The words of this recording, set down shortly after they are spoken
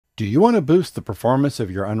Do you want to boost the performance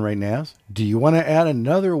of your Unraid NAS? Do you want to add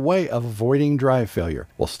another way of avoiding drive failure?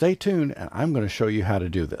 Well, stay tuned and I'm going to show you how to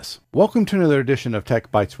do this. Welcome to another edition of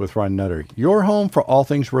Tech Bites with Ron Nutter, your home for all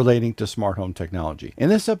things relating to smart home technology. In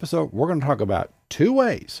this episode, we're going to talk about 2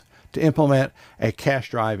 ways to implement a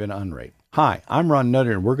cache drive in Unraid. Hi, I'm Ron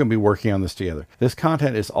Nutter and we're going to be working on this together. This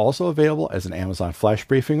content is also available as an Amazon flash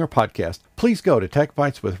briefing or podcast. Please go to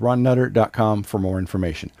techbiteswithronnutter.com for more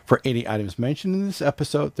information. For any items mentioned in this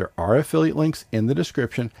episode, there are affiliate links in the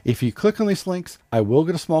description. If you click on these links, I will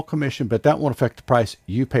get a small commission, but that won't affect the price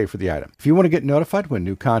you pay for the item. If you want to get notified when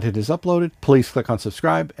new content is uploaded, please click on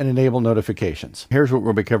subscribe and enable notifications. Here's what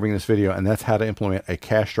we'll be covering in this video, and that's how to implement a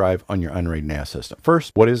cache drive on your Unraid NAS system.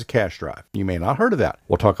 First, what is a cache drive? You may not have heard of that.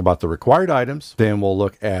 We'll talk about the required items, then we'll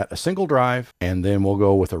look at a single drive, and then we'll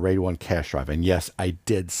go with a RAID 1 cache drive. And yes, I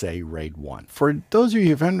did say RAID 1. For those of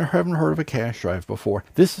you who haven't heard of a cache drive before,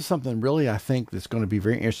 this is something really I think that's going to be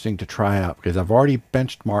very interesting to try out, because I've already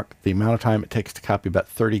benchmarked the amount of time it takes to copy about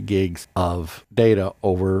 30 gigs of data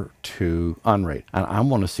over to Unraid. And I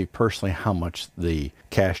want to see personally how much the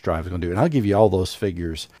cache drive is going to do. And I'll give you all those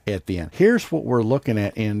figures at the end. Here's what we're looking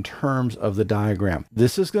at in terms of the diagram.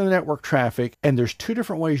 This is going to network traffic, and there's 2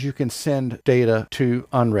 different ways you can send data to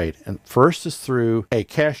Unraid. And first is through a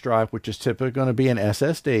cache drive, which is typically going to be an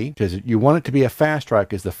SSD, because you want it to be a fast drive,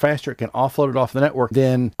 because the faster it can offload it off the network,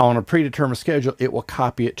 then on a predetermined schedule, it will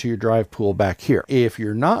copy it to your drive pool back here. If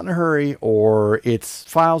you're not in a hurry or it's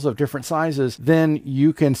files of different sizes, then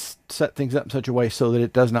you can set things up in such a way so that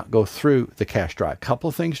it does not go through the cache drive. Couple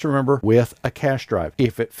of things to remember with a cache drive.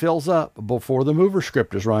 If it fills up before the mover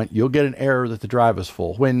script is run, you'll get an error that the drive is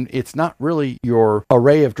full, when it's not really your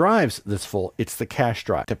array of drives that's full, it's the cache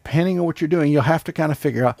drive. Depending on what you're doing, you'll have to kind of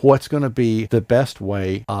figure out what's going to be the best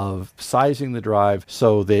way of sizing the drive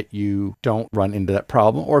so that you don't run into that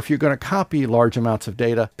problem. Or if you're going to copy large amounts of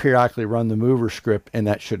data, periodically run the mover script and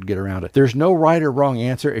that should get around it. There's no right or wrong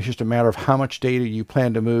answer. It's just a matter of how much data you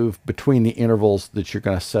plan to move between the intervals that you're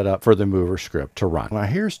going to set up for the mover script to run. Now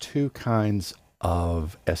here's 2 kinds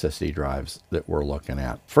of SSD drives that we're looking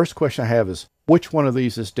at. First question I have is, which one of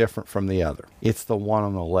these is different from the other? It's the one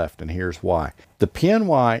on the left, and here's why. The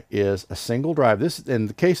PNY is a single drive. This, in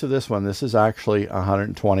the case of this one, this is actually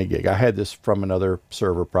 120 gig. I had this from another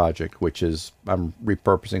server project, which is, I'm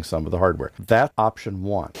repurposing some of the hardware. That's option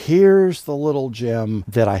 1. Here's the little gem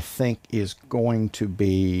that I think is going to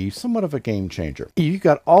be somewhat of a game changer. You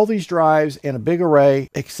got all these drives in a big array,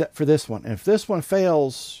 except for this one. And if this one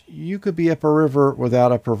fails, you could be up a river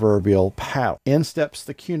without a proverbial paddle. In steps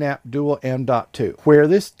the QNAP dual M.2. Where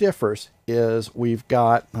this differs is we've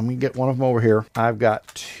got, let me get one of them over here. I've got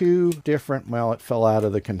 2 different, well, it fell out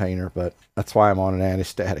of the container, but that's why I'm on an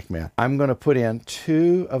anti-static, man. I'm going to put in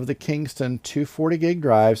 2 of the Kingston 240 gig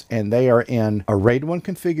drives, and they are in a RAID 1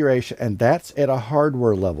 configuration, and that's at a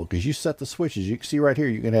hardware level, because you set the switches. You can see right here,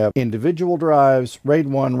 you can have individual drives, RAID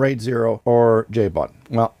 1, RAID 0, or JBOD.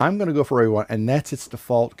 Well, I'm going to go for RAID 1, and that's its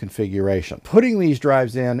default configuration. Putting these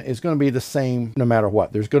drives in is going to be the same no matter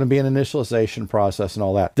what. There's going to be an initialization process and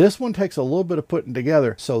all that. This one takes a little bit of putting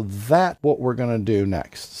together, so that's what we're going to do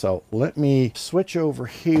next. So let me switch over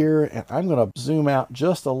here, and I'm going to zoom out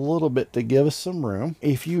just a little bit to give us some room.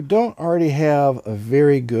 If you don't already have a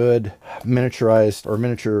very good miniaturized or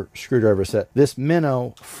miniature screwdriver set, this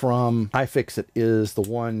Minnow from iFixit is the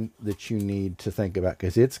one that you need to think about,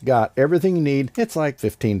 because it's got everything you need. It's like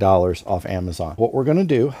 $15 off Amazon. What we're going to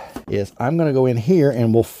do is I'm going to go in here,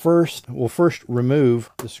 and we'll first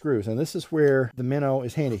remove the screws. And this is where the Minnow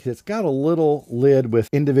is handy, because it's got a little lid with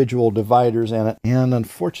individual dividers in it, and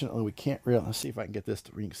unfortunately we can't really, let's see if I can get this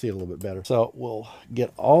to, you can see it a little bit better. So we'll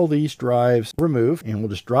get all these drives removed, and we'll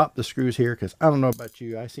just drop the screws here, because I don't know about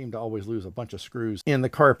you, I seem to always lose a bunch of screws in the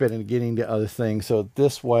carpet and getting to other things. So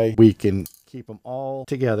this way we can keep them all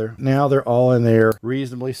together. Now they're all in there,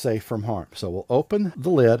 reasonably safe from harm. So we'll open the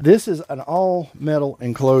lid. This is an all metal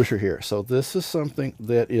enclosure here. So this is something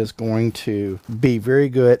that is going to be very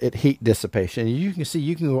good at heat dissipation. You can see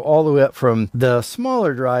you can go all the way up from the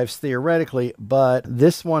smaller drives theoretically, but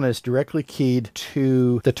this one is directly keyed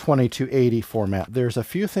to the 2280 format. There's a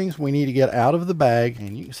few things we need to get out of the bag,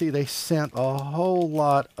 and you can see they sent a whole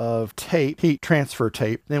lot of tape, heat transfer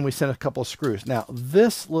tape. Then we sent a couple of screws. Now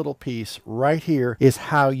this little piece right here is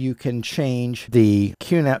how you can change the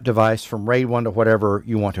QNAP device from RAID 1 to whatever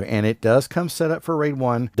you want to. And it does come set up for RAID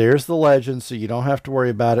 1. There's the legend, so you don't have to worry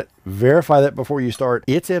about it. verify that before you start.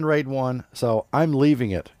 It's in RAID 1, so I'm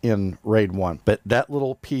leaving it in RAID 1. But that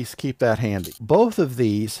little piece, keep that handy. Both of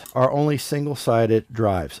these are only single-sided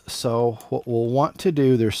drives. So what we'll want to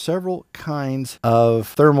do, there's several kinds of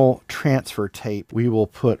thermal transfer tape. We will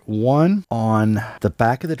put one on the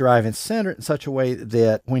back of the drive and center it in such a way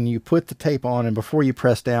that when you put the tape on and before you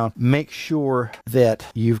press down, make sure that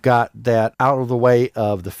you've got that out of the way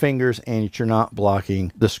of the fingers and that you're not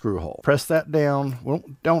blocking the screw hole. Press that down. We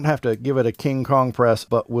don't have to give it a King Kong press,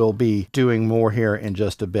 but we'll be doing more here in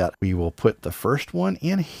just a bit. We will put the first one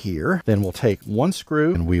in here. Then we'll take one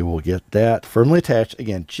screw and we will get that firmly attached.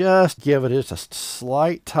 Again, just give it just a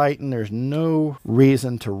slight tighten. There's no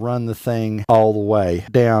reason to run the thing all the way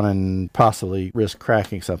down and possibly risk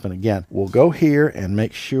cracking something. Again, we'll go here and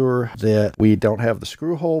make sure that we don't have the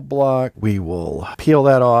screw hole blocked. We will peel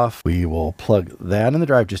that off. We will plug that in the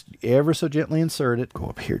drive, just ever so gently insert it. Go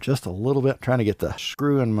up here just a little bit, trying to get the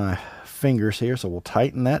screw in my fingers here, so we'll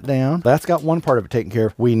tighten that down. That's got one part of it taken care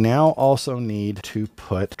of. We now also need to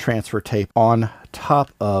put transfer tape on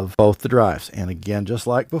top of both the drives, and again, just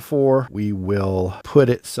like before, we will put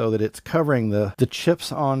it so that it's covering the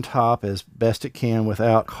chips on top as best it can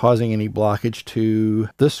without causing any blockage to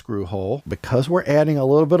the screw hole. Because we're adding a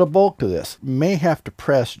little bit of bulk to this, may have to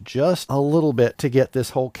press just a little bit to get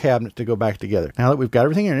this whole cabinet to go back together. Now that we've got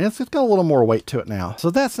everything in, it's got a little more weight to it now,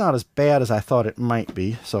 so that's not as bad as I thought it might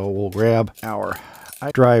be. So we'll grab our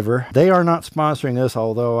driver. They are not sponsoring this,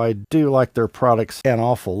 although I do like their products an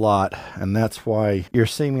awful lot, and that's why you're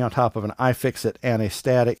seeing me on top of an iFixit and a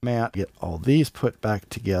static mat. Get all these put back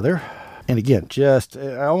together. And again, just,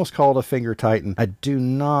 I almost call it a finger tighten. I do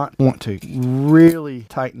not want to really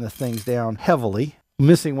tighten the things down heavily.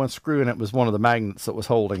 Missing one screw, and it was one of the magnets that was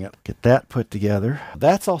holding it. Get that put together.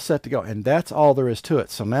 That's all set to go, and that's all there is to it.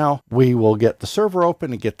 So now we will get the server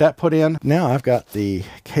open and get that put in. Now I've got the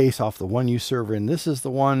case off the 1U server, and this is the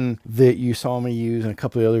one that you saw me use in a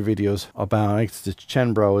couple of other videos about. It's the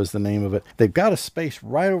Chenbro is the name of it. They've got a space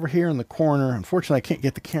right over here in the corner. Unfortunately, I can't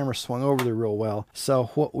get the camera swung over there real well. So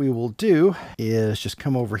what we will do is just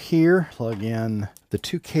come over here, plug in the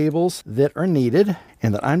two cables that are needed,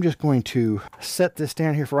 and that I'm just going to set this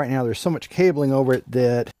down here for right now. There's so much cabling over it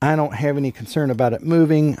that I don't have any concern about it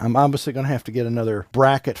moving. I'm obviously going to have to get another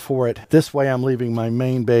bracket for it. This way I'm leaving my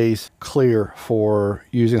main base clear for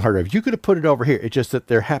using hard drive. You could have put it over here. It's just that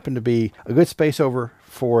there happened to be a good space over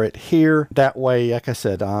for it here. That way, like I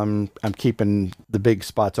said, I'm keeping the big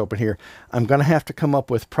spots open here. I'm going to have to come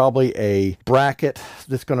up with probably a bracket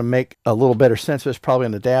that's going to make a little better sense. There's probably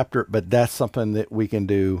an adapter, but that's something that we can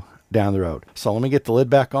do down the road. So let me get the lid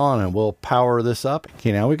back on and we'll power this up.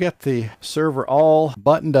 Okay, now we got the server all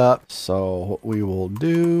buttoned up. So what we will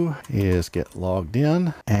do is get logged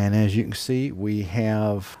in. And as you can see, we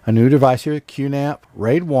have a new device here, QNAP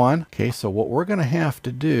RAID 1. Okay, so what we're going to have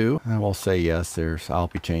to do, and we'll say yes, I'll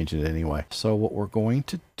be changing it anyway. So what we're going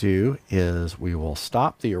to do is we will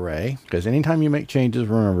stop the array, because anytime you make changes,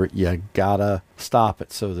 remember, you gotta stop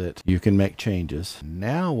it so that you can make changes.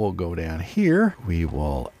 Now we'll go down here. We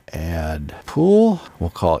will add pool. We'll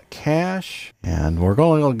call it cache, and we're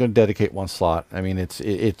only going to dedicate one slot. I mean,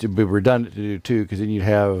 it'd be redundant to do two, because then you'd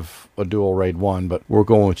have a dual RAID 1, but we're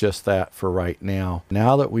going with just that for right now.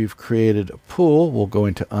 Now that we've created a pool, we'll go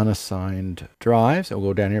into unassigned drives, and we'll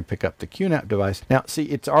go down here and pick up the QNAP device. Now, see,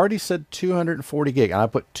 it's already said 240 gig, and I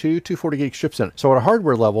put two 240 gig strips in it. So at a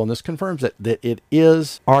hardware level, and this confirms that it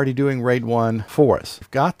is already doing RAID 1 for us.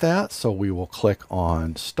 We've got that, so we will click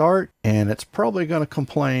on start, and it's probably going to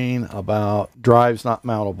complain about drives not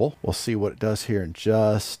mountable. We'll see what it does here in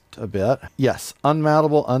just a bit. Yes,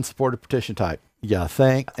 unmountable, unsupported partition type. Yeah,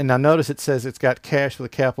 and now notice it says it's got cache with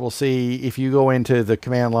a capital C. If you go into the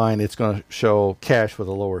command line, it's going to show cache with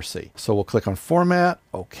a lower c. So we'll click on format,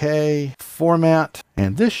 okay, format,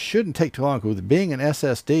 and this shouldn't take too long. With it being an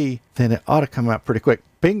SSD, then it ought to come out pretty quick.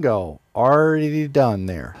 Bingo, already done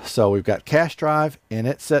there. So we've got cache drive and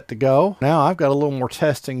it's set to go. Now I've got a little more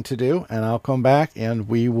testing to do, and I'll come back and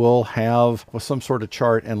we will have some sort of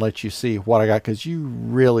chart and let you see what I got, because you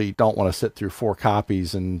really don't want to sit through 4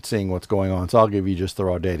 copies and seeing what's going on. So I'll give you just the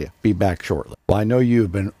raw data. Be back shortly. Well, I know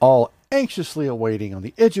you've been all anxiously awaiting on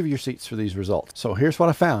the edge of your seats for these results. So here's what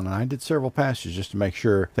I found, and I did several passes just to make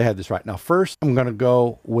sure they had this right. Now first, I'm going to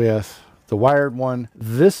go with the wired one.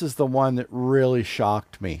 This is the one that really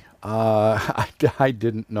shocked me. I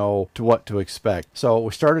didn't know what to expect. So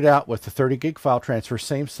we started out with the 30 gig file transfer,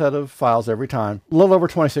 same set of files every time, a little over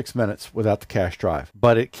 26 minutes without the cache drive,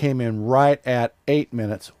 but it came in right at 8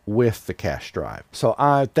 minutes with the cache drive. So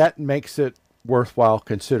that makes it worthwhile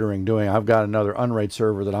considering doing. I've got another Unraid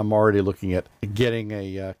server that I'm already looking at getting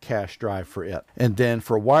a cache drive for it. And then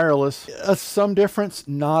for wireless, some difference,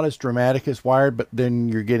 not as dramatic as wired, but then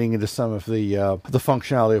you're getting into some of the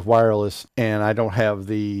functionality of wireless. And I don't have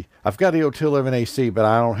I've got the 0211 AC, but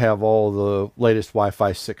I don't have all the latest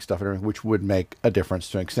Wi-Fi 6 stuff and everything, which would make a difference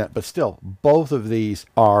to an extent. But still, both of these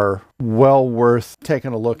are well worth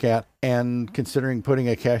taking a look at and considering putting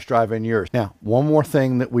a cache drive in yours. Now, one more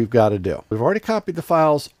thing that we've got to do. We've already copied the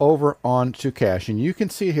files over onto cache, and you can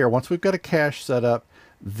see here, once we've got a cache set up,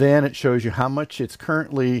 then it shows you how much it's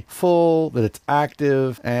currently full, that it's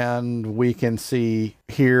active, and we can see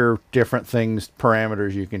here different things,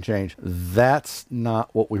 parameters you can change. That's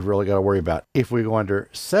not what we've really got to worry about. If we go under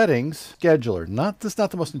settings, scheduler, that's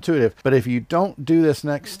not the most intuitive, but if you don't do this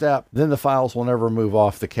next step, then the files will never move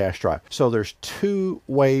off the cache drive. So there's two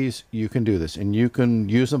ways you can do this, and you can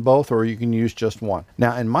use them both or you can use just one.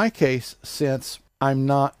 Now, in my case, since I'm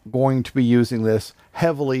not going to be using this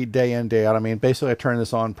heavily day in, day out. I mean, basically I turn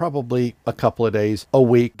this on probably a couple of days a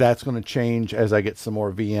week. That's going to change as I get some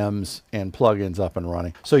more VMs and plugins up and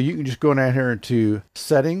running. So you can just go down here to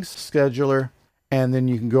settings, scheduler, and then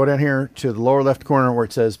you can go down here to the lower left corner where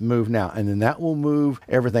it says move now. And then that will move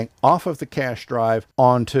everything off of the cache drive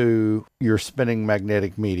onto your spinning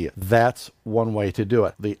magnetic media. That's one way to do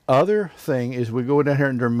it. The other thing is we go down here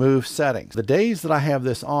and remove settings. The days that I have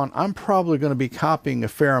this on, I'm probably going to be copying a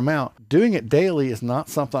fair amount. Doing it daily is not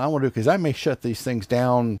something I want to do because I may shut these things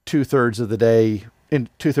down 2/3 of the day,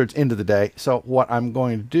 two-thirds into the day. So what I'm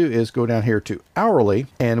going to do is go down here to hourly,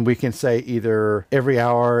 and we can say either every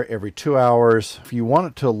hour, every 2 hours. If you want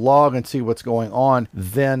it to log and see what's going on,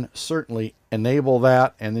 then certainly enable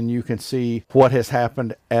that, and then you can see what has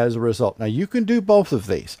happened as a result. Now you can do both of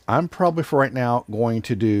these. I'm probably for right now going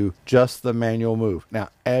to do just the manual move. Now,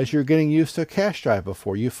 as you're getting used to a cache drive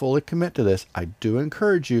before you fully commit to this, I do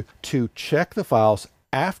encourage you to check the files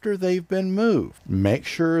after they've been moved. Make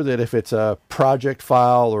sure that if it's a project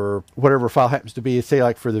file or whatever file happens to be, say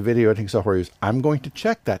like for the video editing software use, I'm going to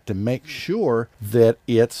check that to make sure that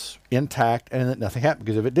it's intact and that nothing happened.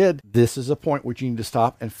 Because if it did, this is a point which you need to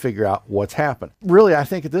stop and figure out what's happened. Really, I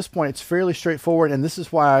think at this point it's fairly straightforward, and this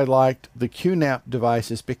is why I liked the QNAP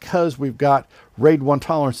devices, because we've got RAID 1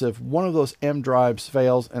 tolerance. If one of those M drives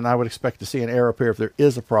fails, and I would expect to see an error appear if there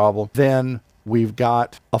is a problem, then we've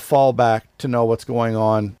got a fallback to know what's going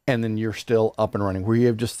on, and then you're still up and running. Where you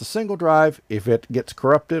have just the single drive, if it gets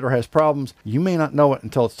corrupted or has problems, you may not know it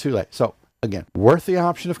until it's too late. So again, worth the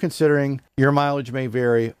option of considering. Your mileage may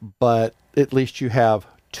vary, but at least you have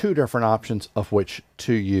two different options of which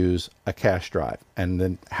to use a cache drive, and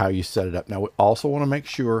then how you set it up. Now, we also want to make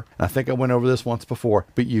sure, and I think I went over this once before,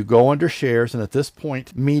 but you go under shares, and at this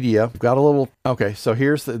point, media, we've got a little, okay, so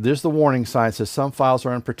there's the warning sign. It says some files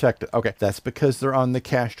are unprotected. Okay, that's because they're on the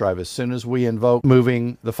cache drive. As soon as we invoke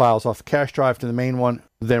moving the files off the cache drive to the main one,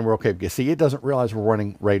 then we're okay. Because see, it doesn't realize we're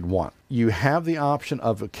running RAID 1. You have the option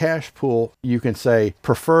of a cache pool. You can say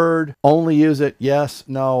preferred, only use it, yes,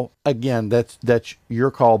 no. Again, that's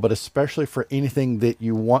your call, but especially for anything that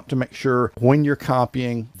you want to make sure when you're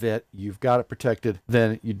copying that you've got it protected,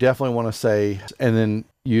 then you definitely want to say, and then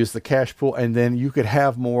use the cache pool, and then you could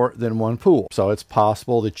have more than one pool. So it's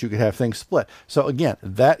possible that you could have things split. So again,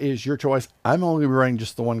 that is your choice. I'm only running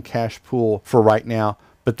just the one cache pool for right now,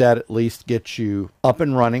 but that at least gets you up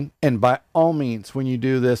and running. And by all means, when you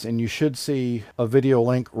do this, and you should see a video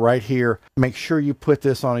link right here, make sure you put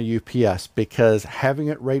this on a UPS, because having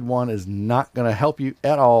it RAID 1 is not going to help you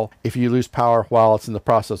at all if you lose power while it's in the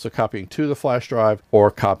process of copying to the flash drive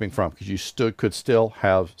or copying from, because you could still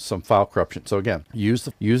have some file corruption. So again, use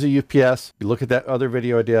a UPS. You look at that other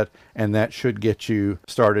video I did, and that should get you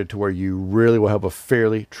started to where you really will have a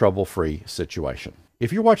fairly trouble-free situation.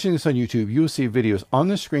 If you're watching this on YouTube, you will see videos on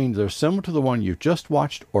the screen that are similar to the one you just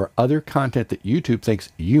watched, or other content that YouTube thinks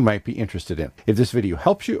you might be interested in. If this video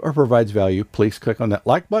helps you or provides value, please click on that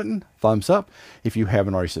like button, thumbs up. If you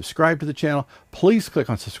haven't already subscribed to the channel, please click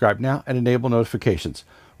on subscribe now and enable notifications.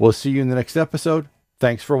 We'll see you in the next episode.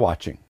 Thanks for watching.